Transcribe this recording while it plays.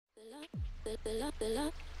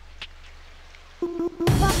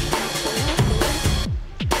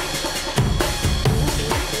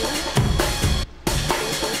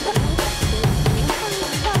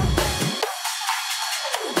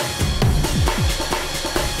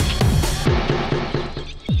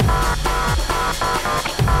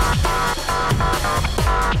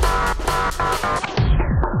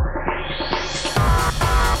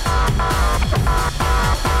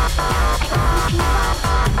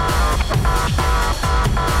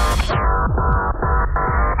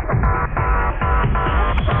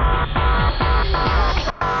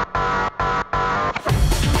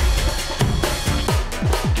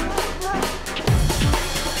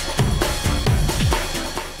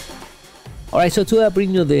Alright, so today I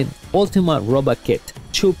bring you the Ultimate Robot Kit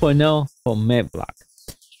 2.0 from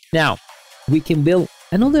MEDIABOXENT. Now, we can build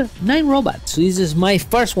another 9 robots. So this is my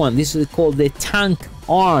first one. This is called the Tank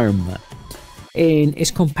Arm. And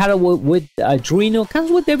it's compatible with Arduino.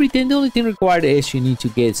 Comes with everything. The only thing required is you need to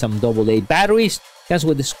get some AA batteries. Comes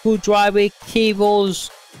with a screwdriver,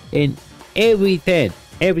 cables, and everything.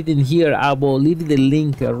 Everything here. I will leave the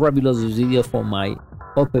link right below this video for my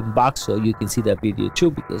open box so you can see that video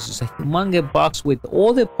too, because it's a humongous box with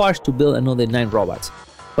all the parts to build another 9 robots.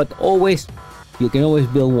 But always, you can always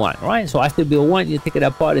build one, right? So after build one, you take it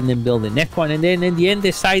apart and then build the next one, and then in the end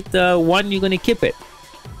decide one you're gonna keep it.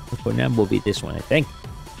 So for now will be this one, I think.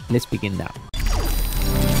 Let's begin now.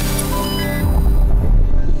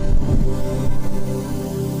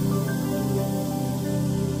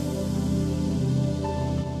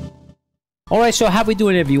 Alright, so how we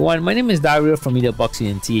doing everyone? My name is Dario from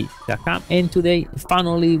mediaboxentlab, and today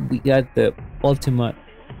finally we got the ultimate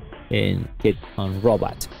kit on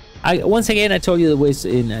robot. Once again I told you the ways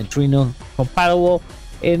in Arduino compatible,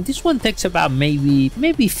 and this one takes about maybe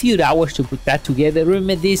a few hours to put that together.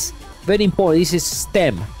 Remember this, very important, this is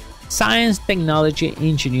STEM, science, technology,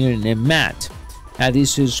 engineering, and math.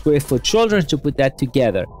 This is great for children to put that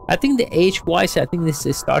together. I think the age wise, I think this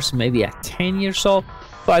starts maybe at 10 years old.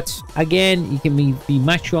 But again, you can be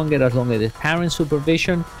much younger as long as the parent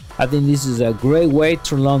supervision. I think this is a great way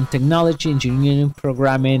to learn technology, engineering,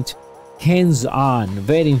 programming, hands-on.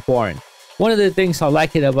 Very important. One of the things I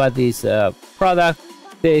like it about this product,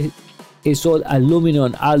 it's all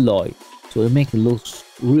aluminum alloy, so it makes it look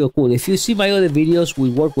real cool. If you see my other videos,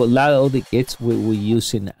 we work with a lot of other kits. We're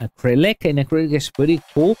using acrylic, and acrylic is pretty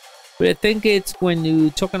cool. But I think it's when you're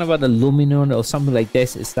talking about aluminum or something like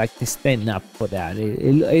this, it's like to stand up for that.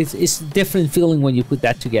 It's a different feeling when you put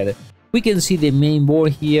that together. We can see the main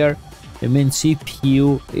board here. The main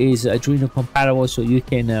CPU is Arduino compatible, so you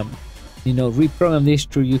can reprogram this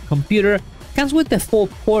through your computer. Comes with the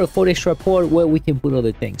 4 extra port where we can put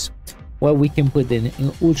other things. Where we can put in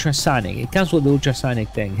ultrasonic. It comes with the ultrasonic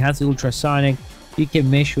thing. It has the ultrasonic. You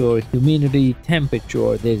can measure humidity,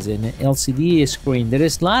 temperature. There's an LCD screen. There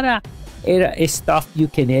is a lot of stuff you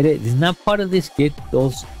can edit. It's not part of this kit,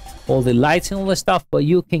 all the lights and all the stuff, but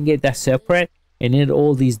you can get that separate and edit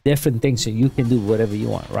all these different things, so you can do whatever you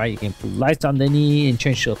want, right? You can put lights underneath and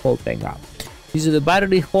change the whole thing up. These are the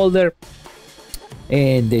battery holder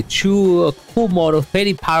and the 2 cool models,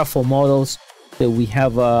 very powerful models that we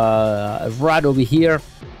have right over here,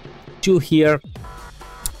 2 here.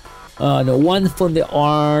 The one for the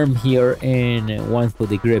arm here and one for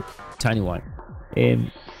the grip, tiny one.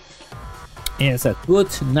 And it's a good,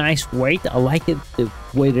 nice weight. I like it, the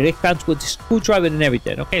way that it comes with the screwdriver and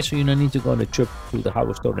everything. Okay, so you don't need to go on a trip to the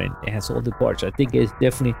hardware store, and it has all the parts. I think it's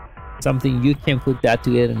definitely something you can put that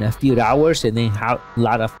together in a few hours and then have a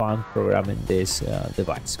lot of fun programming this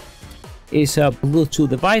device. It's a Bluetooth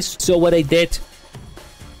device. So what I did,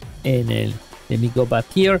 and then let me go back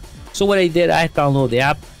here. So what I did, I downloaded the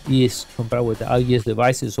app. Is compared with the iOS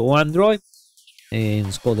devices or Android, and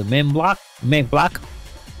it's called the mBlock.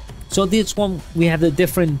 So this one, we have the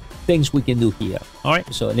different things we can do here. All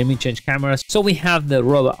right, so let me change cameras. So we have the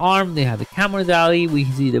robot arm, they have the camera dolly, we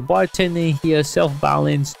see the bartending here,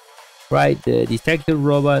 self-balance, right, the detector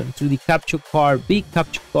robot, 3D capture card, big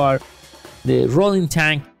capture card, the rolling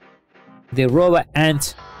tank, the robot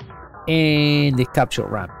ant, and the capture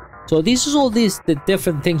ramp. So this is all the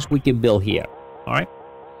different things we can build here. All right.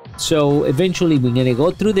 So eventually we're gonna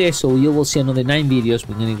go through this, so you will see another 9 videos.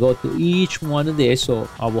 We're gonna go through each one of this, so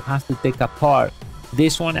I will have to take apart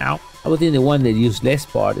this one out. I would think the one that use less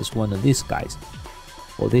part is one of these guys,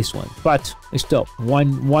 or this one, but still,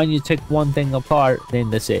 one you take one thing apart,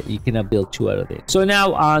 then that's it. You cannot build 2 out of it. So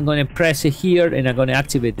now I'm gonna press it here and I'm gonna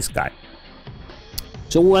activate this guy.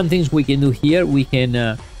 So one thing we can do here, we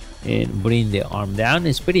can bring the arm down.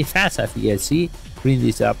 It's pretty fast, as you guys see. Bring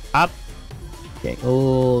this up. Okay,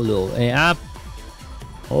 oh low and up,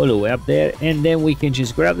 all the way up there, and then we can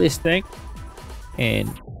just grab this thing and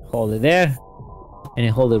hold it there, and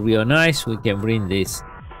then hold it real nice. We can bring this,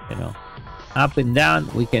 you know, up and down.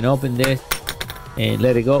 We can open this and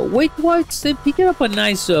let it go. Wait, what's picking up a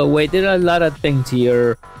nice weight? There are a lot of things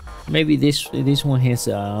here. Maybe this one has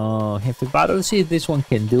a heavy bottle. Let's see if this one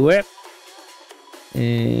can do it.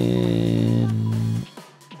 And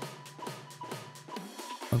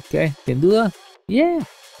okay, can do that. Yeah,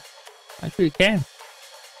 actually can.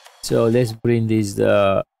 So let's bring this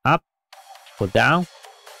up or down.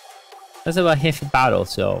 That's about half a bottle,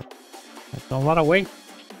 so that's a lot of weight.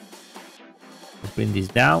 Let's bring this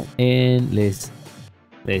down and let's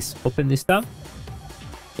open this stuff.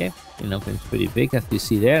 Okay, and open it's pretty big as you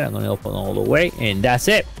see there. I'm gonna open all the way, and that's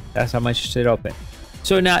it. That's how much it open.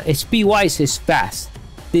 So now speed wise is fast.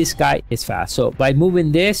 This guy is fast. So by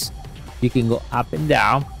moving this, you can go up and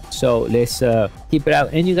down. So let's keep it out.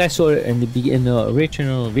 And you guys saw it in the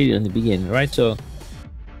original video in the beginning, right? So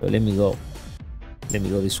let me go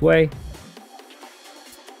this way.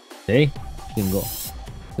 Okay, you can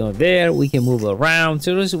go there. We can move around.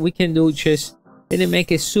 So we can do just, and it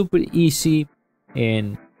make it super easy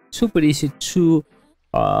and super easy to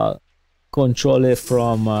control it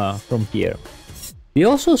from here. They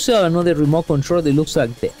also sell another remote control that looks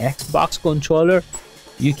like the Xbox controller.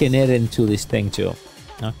 You can add into this thing too.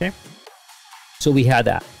 Okay, so we had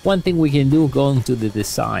that. One thing we can do, go into the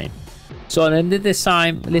design. So in the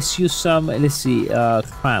design, let's use some, let's see,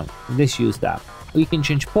 crown. Let's use that. We can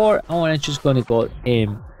change port. I'm just gonna go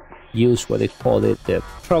and use what they call it, the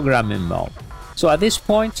programming mode. So at this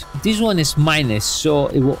point, this one is minus, so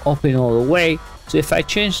it will open all the way. So if I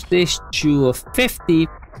change this to 50,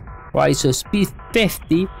 right, so speed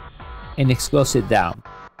 50, and it slows it down.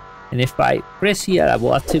 And if I press here, I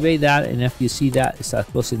will activate that, and if you see that, it starts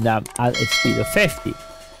closing down at a speed of 50.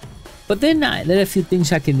 But then there are a few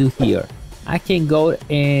things I can do here. I can go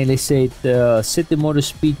and let's say set the motor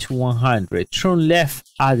speed to 100, turn left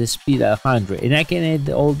at the speed of 100, and I can add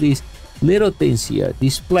all these little things here.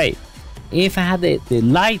 Display. If I have the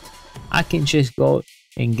light, I can just go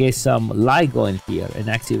and get some light going here and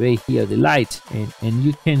activate here the light, and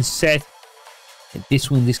you can set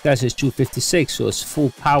this one. This guy says 256, so it's full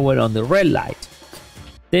power on the red light.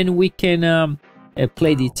 Then we can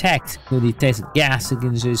play detect, to detect gas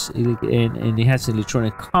against this, and it has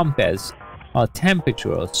electronic compass,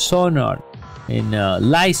 temperature, sonar, and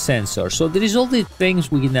light sensor. So there is all the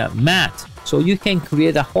things we can map. So you can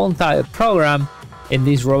create a whole entire program, and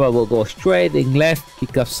this robot will go straight and left,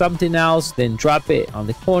 pick up something else, then drop it on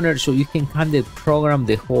the corner. So you can kind of program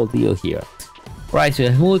the whole deal here. Right, so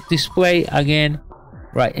smooth display again,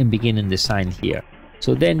 right, and begin and design here.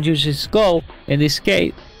 So then you just go and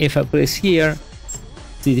escape. If I press here,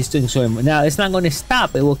 see this thing. So now it's not going to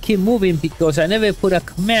stop. It will keep moving because I never put a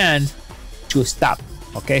command to stop.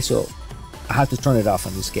 Okay, so I have to turn it off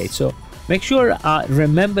in this case. So make sure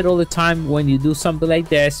remember all the time when you do something like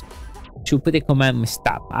this to put the command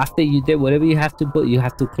stop. After you did whatever you have to put, you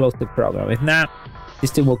have to close the program. If not,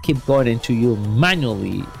 this thing will keep going until you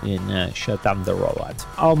manually and shut down the robot.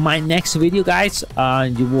 On my next video, guys,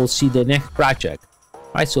 you will see the next project.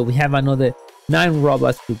 All right, so we have another 9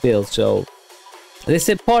 robots to build. So let's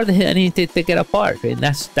say part I need to take it apart, and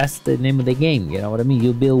that's the name of the game. You know what I mean?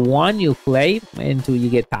 You build one, you play until you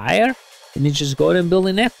get tired, and then just go and build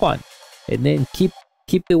the next one, and then keep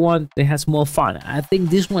the one that has more fun. I think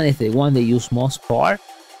this one is the one that use most part.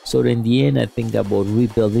 So in the end, I think I will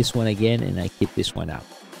rebuild this one again, and I keep this one out.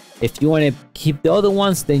 If you want to keep the other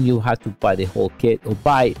ones, then you have to buy the whole kit or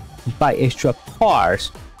buy extra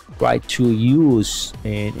parts, right, to use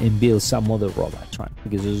and build some other robots, right?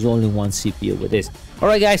 Because there's only one CPU with this. All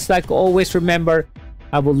right, guys, like always, remember,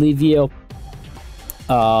 I will leave you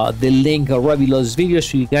the link right below this video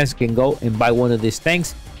so you guys can go and buy one of these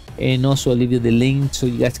things. And also I'll leave you the link so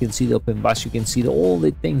you guys can see the open box. You can see all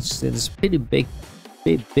the things. It's pretty big,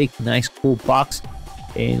 nice, cool box,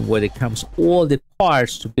 and where it comes all the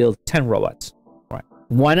parts to build 10 robots, right,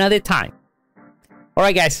 one at a time. All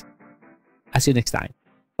right, guys, I'll see you next time.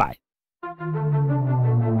 Bye.